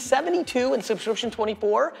 between 72 and Subscription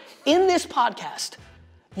 24, in this podcast,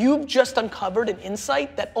 you've just uncovered an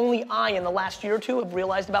insight that only I in the last year or two have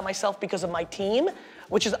realized about myself because of my team,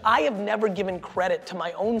 which is I have never given credit to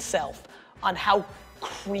my own self on how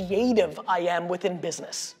creative I am within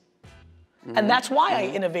business. And that's why I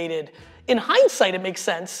innovated. In hindsight, it makes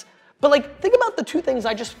sense. But like, think about the two things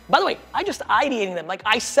by the way, I just ideating them. Like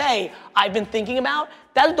I say, I've been thinking about,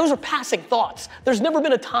 those are passing thoughts. There's never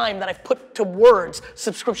been a time that I've put to words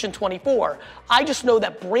Subscription 24. I just know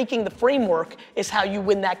that breaking the framework is how you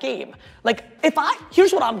win that game. Like,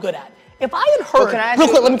 here's what I'm good at. If I had heard, real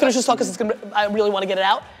quick, let me finish this talk because I really want to get it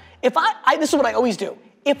out. This is what I always do.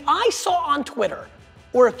 If I saw on Twitter,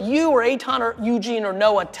 or if you or Eitan or Eugene or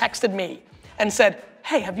Noah texted me and said,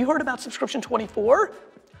 hey, have you heard about Subscription 24?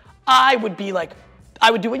 I would be like,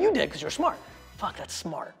 I would do what you did because you're smart. Fuck, that's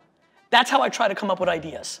smart. That's how I try to come up with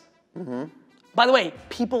ideas. By the way,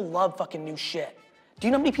 people love fucking new shit. Do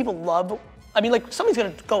you know how many people love, I mean like somebody's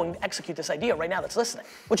gonna go and execute this idea right now that's listening,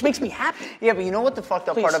 which makes me happy. Yeah, but you know what the fucked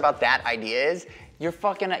up part about that idea is? You're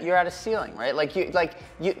at a ceiling, right?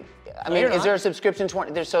 I mean, is there a subscription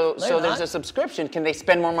 20? There's a subscription. Can they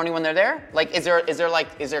spend more money when they're there? Like, is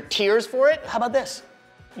there tiers for it? How about this?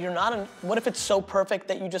 What if it's so perfect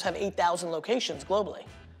that you just have 8,000 locations globally?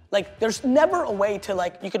 Like, there's never a way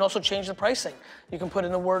to you can also change the pricing. You can put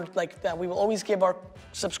in a word like that. We will always give our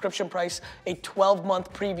subscription price a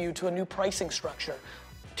 12-month preview to a new pricing structure.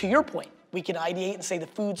 To your point, we can ideate and say the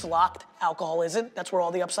food's locked, alcohol isn't. That's where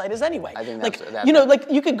all the upside is anyway. I think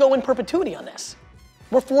you could go in perpetuity on this.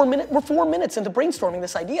 We're 4 minutes into brainstorming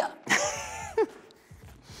this idea.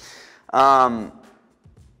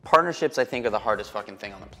 Partnerships, I think, are the hardest fucking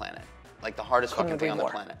thing on the planet. Like the hardest fucking thing on the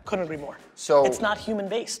planet. Couldn't agree more. So it's not human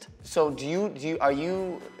based. So are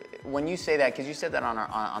you when you say that, because you said that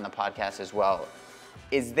on the podcast as well,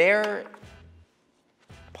 is there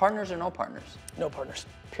partners or no partners? No partners.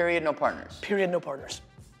 Period, no partners. Period, no partners.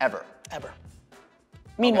 Ever.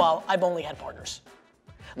 Meanwhile, I've only had partners.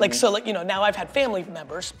 Now I've had family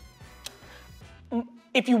members.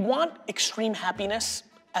 If you want extreme happiness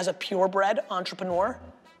as a purebred entrepreneur,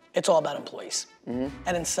 it's all about employees and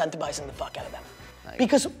incentivizing the fuck out of them. Nice.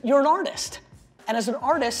 Because you're an artist. And as an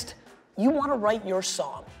artist, you want to write your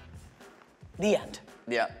song. The end.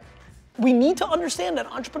 Yeah. We need to understand that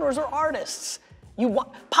entrepreneurs are artists.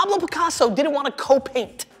 Pablo Picasso didn't want to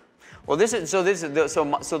co-paint. Well, so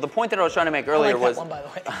the point that I was trying to make earlier was. I like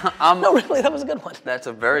that one, by the way. No, really, that was a good one. That's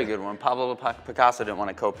a very good one. Pablo Picasso didn't want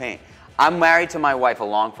to co-paint. I'm married to my wife a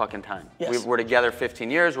long fucking time. Yes. We're together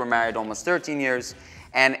 15 years. We're married almost 13 years.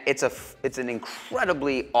 And it's an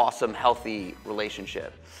incredibly awesome, healthy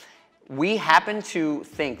relationship. We happen to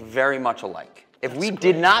think very much alike. If we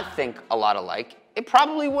did not think a lot alike, it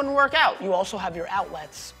probably wouldn't work out. You also have your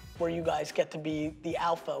outlets where you guys get to be the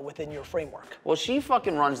alpha within your framework. Well, she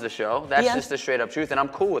fucking runs the show. That's just the straight up truth, and I'm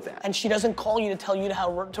cool with that. And she doesn't call you to tell you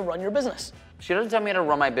how to run your business. She doesn't tell me how to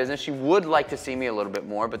run my business. She would like to see me a little bit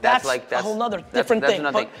more, but that's a whole nother different thing.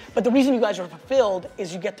 But the reason you guys are fulfilled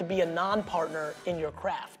is you get to be a non-partner in your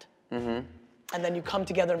craft. And then you come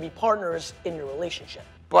together and be partners in your relationship.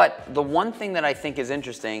 But the one thing that I think is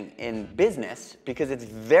interesting in business, because it's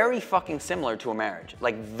very fucking similar to a marriage,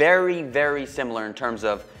 like very, very similar in terms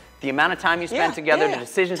of the amount of time you spend together, the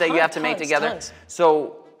decisions that you have to make together.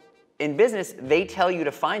 So in business, they tell you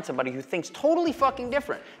to find somebody who thinks totally fucking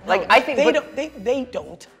different. No, like I think they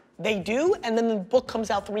don't. They do, and then the book comes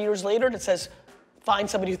out 3 years later that says, find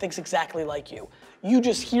somebody who thinks exactly like you. You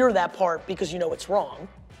just hear that part because you know it's wrong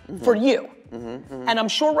for you. And I'm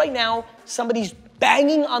sure right now somebody's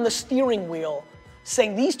banging on the steering wheel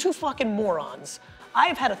saying, these two fucking morons, I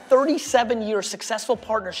have had a 37-year successful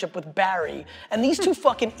partnership with Barry, and these two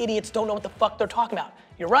fucking idiots don't know what the fuck they're talking about.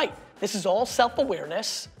 You're right. This is all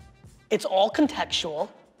self-awareness. It's all contextual.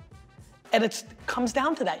 And it comes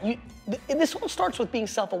down to that. This all starts with being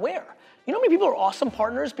self-aware. You know how many people are awesome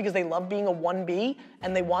partners because they love being a 1B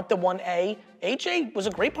and they want the 1A? AJ was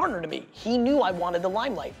a great partner to me. He knew I wanted the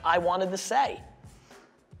limelight. I wanted the say.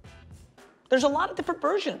 There's a lot of different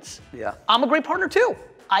versions. Yeah. I'm a great partner too.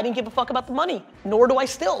 I didn't give a fuck about the money, nor do I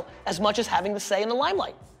still, as much as having the say in the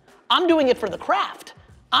limelight. I'm doing it for the craft.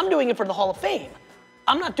 I'm doing it for the Hall of Fame.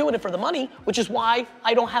 I'm not doing it for the money, which is why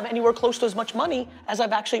I don't have anywhere close to as much money as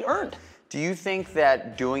I've actually earned. Do you think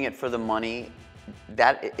that doing it for the money,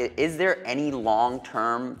 is there any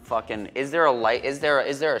long-term fucking, is there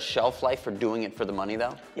a shelf life for doing it for the money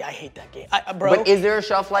though? Yeah, I hate that game. Bro, but is there a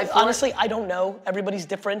shelf life for honestly, I don't know. Everybody's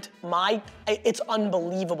different. It's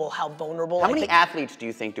unbelievable how vulnerable. How many athletes do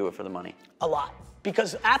you think do it for the money? A lot.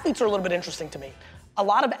 Because athletes are a little bit interesting to me. A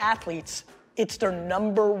lot of athletes, it's their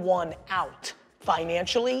 #1 out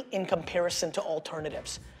financially in comparison to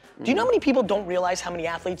alternatives. Do you know how many people don't realize how many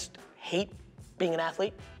athletes hate being an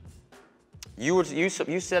athlete? You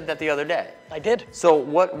said that the other day. I did. So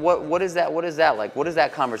what is that? What is that like? What is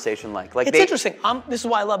that conversation like? It's interesting. This is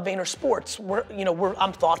why I love Vayner Sports.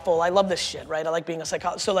 I'm thoughtful. I love this shit, right? I like being a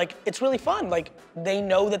psychologist. So like, it's really fun. Like, they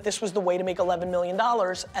know that this was the way to make $11 million,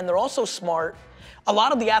 and they're also smart. A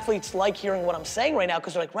lot of the athletes like hearing what I'm saying right now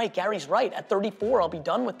because they're like, right, Gary's right. At 34, I'll be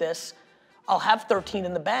done with this. I'll have 13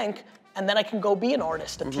 in the bank, and then I can go be an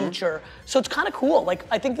artist, a teacher. So it's kind of cool. Like,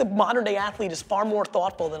 I think the modern day athlete is far more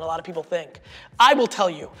thoughtful than a lot of people think. I will tell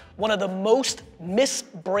you, one of the most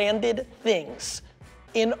misbranded things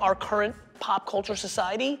in our current pop culture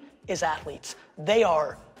society is athletes. They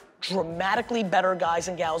are dramatically better guys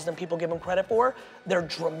and gals than people give them credit for. They're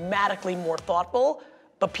dramatically more thoughtful,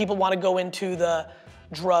 but people want to go into the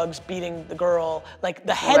drugs, beating the girl, like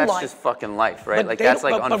the headline. That's just fucking life, right? Like that's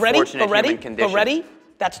like unfortunate human condition. But ready?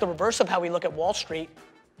 That's the reverse of how we look at Wall Street.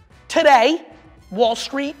 Today, Wall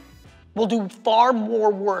Street will do far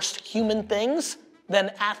more worse human things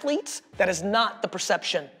than athletes. That is not the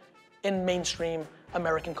perception in mainstream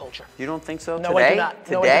American culture. You don't think so? No, today? I do not.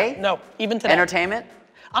 Today? No, even today. Entertainment?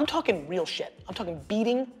 I'm talking real shit. I'm talking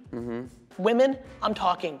beating women. I'm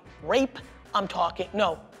talking rape.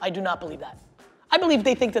 No, I do not believe that. I believe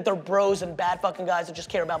they think that they're bros and bad fucking guys that just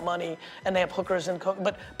care about money and they have hookers and coke,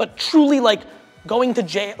 but truly like going to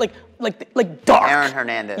jail, like dark. Aaron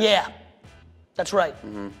Hernandez. Yeah, that's right.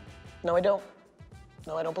 No, I don't.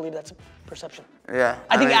 No, I don't believe that's a perception. Yeah.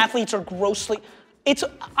 I think athletes are grossly,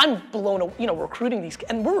 I'm blown away, recruiting these,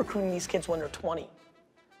 and we're recruiting these kids when they're 20.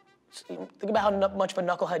 So, think about how much of a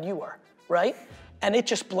knucklehead you are, right? And it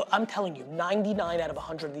just I'm telling you, 99 out of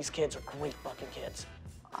 100 of these kids are great fucking kids.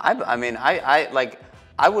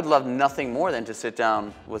 I would love nothing more than to sit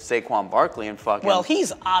down with Saquon Barkley and fucking. Well,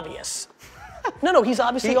 he's obvious. No, he's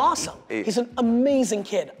obviously awesome. He's an amazing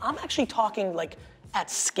kid. I'm actually talking like at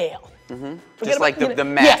scale. Just like the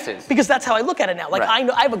masses. Yeah, because that's how I look at it now. Like Right.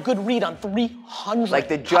 I have a good read on 300. Like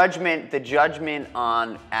the judgment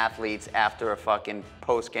on athletes after a fucking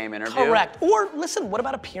post-game interview. Correct. Or listen, what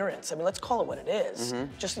about appearance? I mean, let's call it what it is.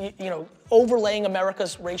 Just overlaying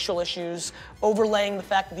America's racial issues, overlaying the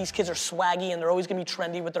fact that these kids are swaggy and they're always gonna be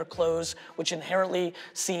trendy with their clothes, which inherently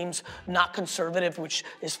seems not conservative, which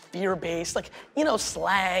is fear-based, like,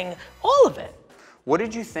 slang, all of it. What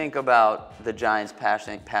did you think about the Giants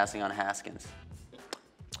passing on Haskins?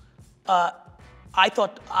 I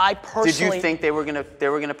personally. Did you think they were gonna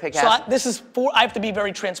pick Haskins? I have to be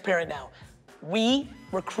very transparent now. We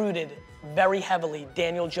recruited very heavily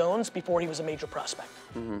Daniel Jones before he was a major prospect.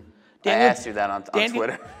 I asked you that on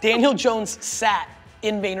Twitter. Daniel Jones sat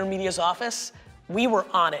in VaynerMedia's office we were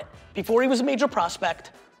on it. Before he was a major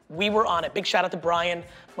prospect, we were on it. Big shout out to Brian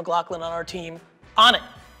McLaughlin on our team. On it.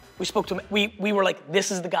 We spoke to him. We were like,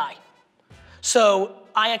 this is the guy. So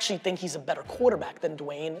I actually think he's a better quarterback than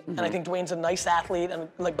Dwayne, and I think Dwayne's a nice athlete, and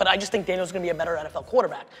but I just think Daniel's gonna be a better NFL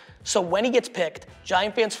quarterback. So when he gets picked,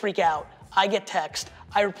 Giant fans freak out. I get text.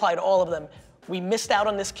 I reply to all of them. We missed out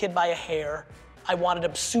on this kid by a hair. I wanted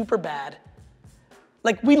him super bad.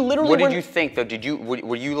 Like we literally. What did you think though?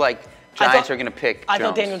 Were you like Giants are gonna pick Jones? I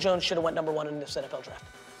thought Daniel Jones should have went #1 in this NFL draft.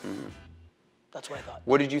 That's what I thought.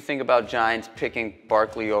 What did you think about Giants picking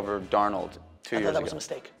Barkley over Darnold 2 years ago? I thought that was a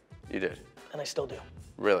mistake. You did? And I still do.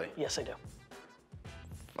 Really? Yes, I do.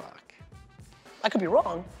 Fuck. I could be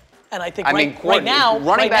wrong. And I think right now,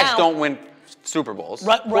 running backs don't win Super Bowls.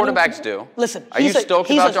 Quarterbacks do. Listen, are you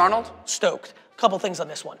stoked about Darnold? Stoked. Couple things on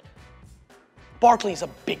this one. Barkley's a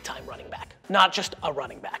big-time running back, not just a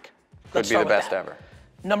running back. Could be the best ever.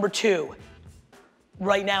 Number 2,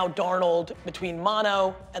 right now, Darnold, between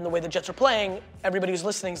mono and the way the Jets are playing, everybody who's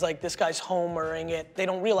listening is like, this guy's homering it. They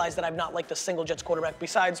don't realize that I've not liked a single Jets quarterback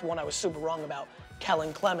besides one I was super wrong about,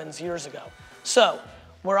 Kellen Clemens years ago. So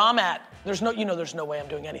where I'm at, there's no way I'm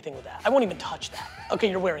doing anything with that. I won't even touch that. Okay,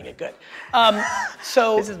 you're wearing it, good.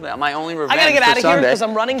 So this is my only revenge. I gotta get out of here Sunday. because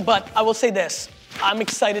I'm running, but I will say this. I'm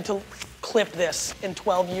excited to clip this in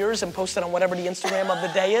 12 years and post it on whatever the Instagram of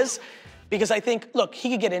the day is. Because I think, look,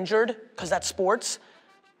 he could get injured because that's sports.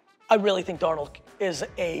 I really think Darnold is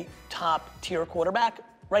a top-tier quarterback.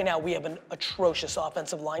 Right now, we have an atrocious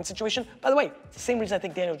offensive line situation. By the way, it's the same reason I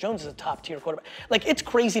think Daniel Jones is a top-tier quarterback. Like, it's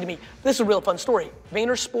crazy to me. This is a real fun story.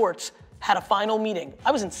 Vayner Sports had a final meeting.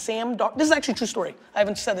 I was in Sam Darnold. This is actually a true story. I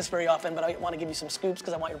haven't said this very often, but I want to give you some scoops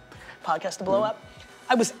because I want your podcast to blow up.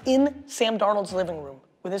 I was in Sam Darnold's living room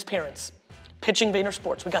with his parents, pitching Vayner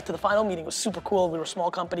Sports. We got to the final meeting. It was super cool. We were a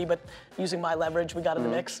small company, but using my leverage, we got in the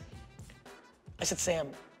mix. I said, Sam,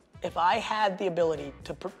 if I had the ability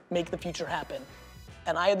to make the future happen,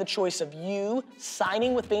 and I had the choice of you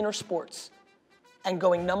signing with Vayner Sports and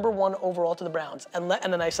going #1 overall to the Browns, and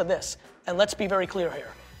then I said this, and let's be very clear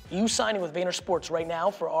here, you signing with Vayner Sports right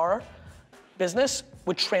now for our business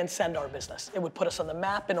would transcend our business. It would put us on the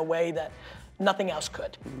map in a way that nothing else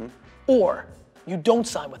could. Or you don't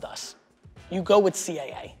sign with us. You go with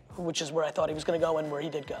CAA, which is where I thought he was gonna go and where he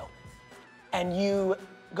did go. And you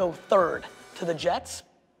go 3rd to the Jets,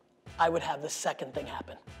 I would have the second thing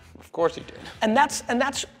happen. Of course he did. And that's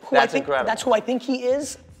who I think incredible. That's who I think he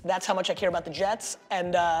is. That's how much I care about the Jets,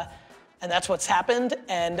 and that's what's happened.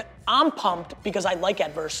 And I'm pumped because I like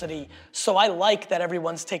adversity. So I like that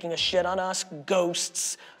everyone's taking a shit on us.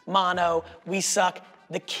 Ghosts, mono, we suck.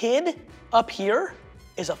 The kid up here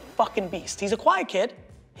is a fucking beast. He's a quiet kid.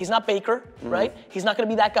 He's not Baker, right? He's not gonna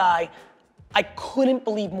be that guy. I couldn't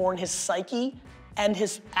believe more in his psyche and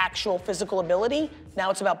his actual physical ability.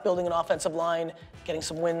 Now it's about building an offensive line, getting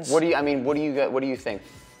some wins. What do you think?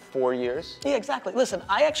 4 years? Yeah, exactly. Listen,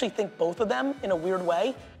 I actually think both of them in a weird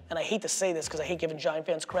way, and I hate to say this because I hate giving Giant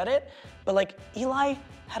fans credit, but like Eli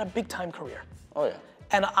had a big time career. Oh yeah.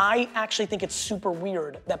 And I actually think it's super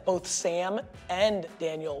weird that both Sam and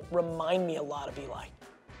Daniel remind me a lot of Eli.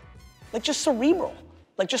 Like just cerebral.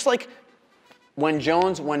 Like when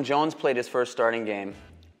Jones played his first starting game.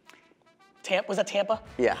 Was that Tampa?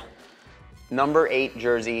 Yeah. Number 8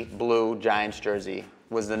 jersey, blue Giants jersey,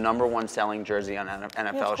 was the #1 selling jersey on NFL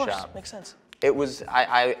Yeah, of course. Shop. Makes sense. It was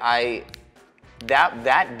that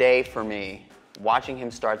day for me, watching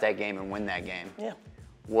him start that game and win that game,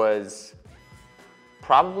 was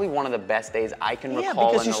probably one of the best days I can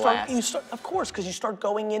recall in the last. Of course, because you start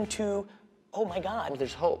going into, oh my God. Well,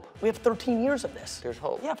 there's hope. We have 13 years of this. There's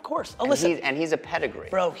hope. Yeah, of course. Oh, and listen. And he's a pedigree.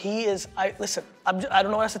 Bro, he is, listen, I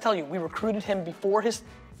don't know what else to tell you. We recruited him before his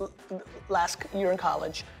last year in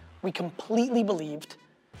college. We completely believed.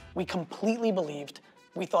 We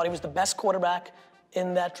thought he was the best quarterback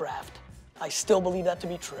in that draft. I still believe that to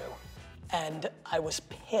be true. And I was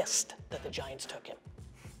pissed that the Giants took him.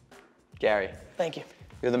 Gary. Thank you.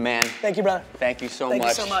 You're the man. Thank you, brother. Thank you so much.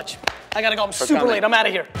 Thank you so much. I gotta go, I'm super late, I'm out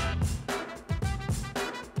of here.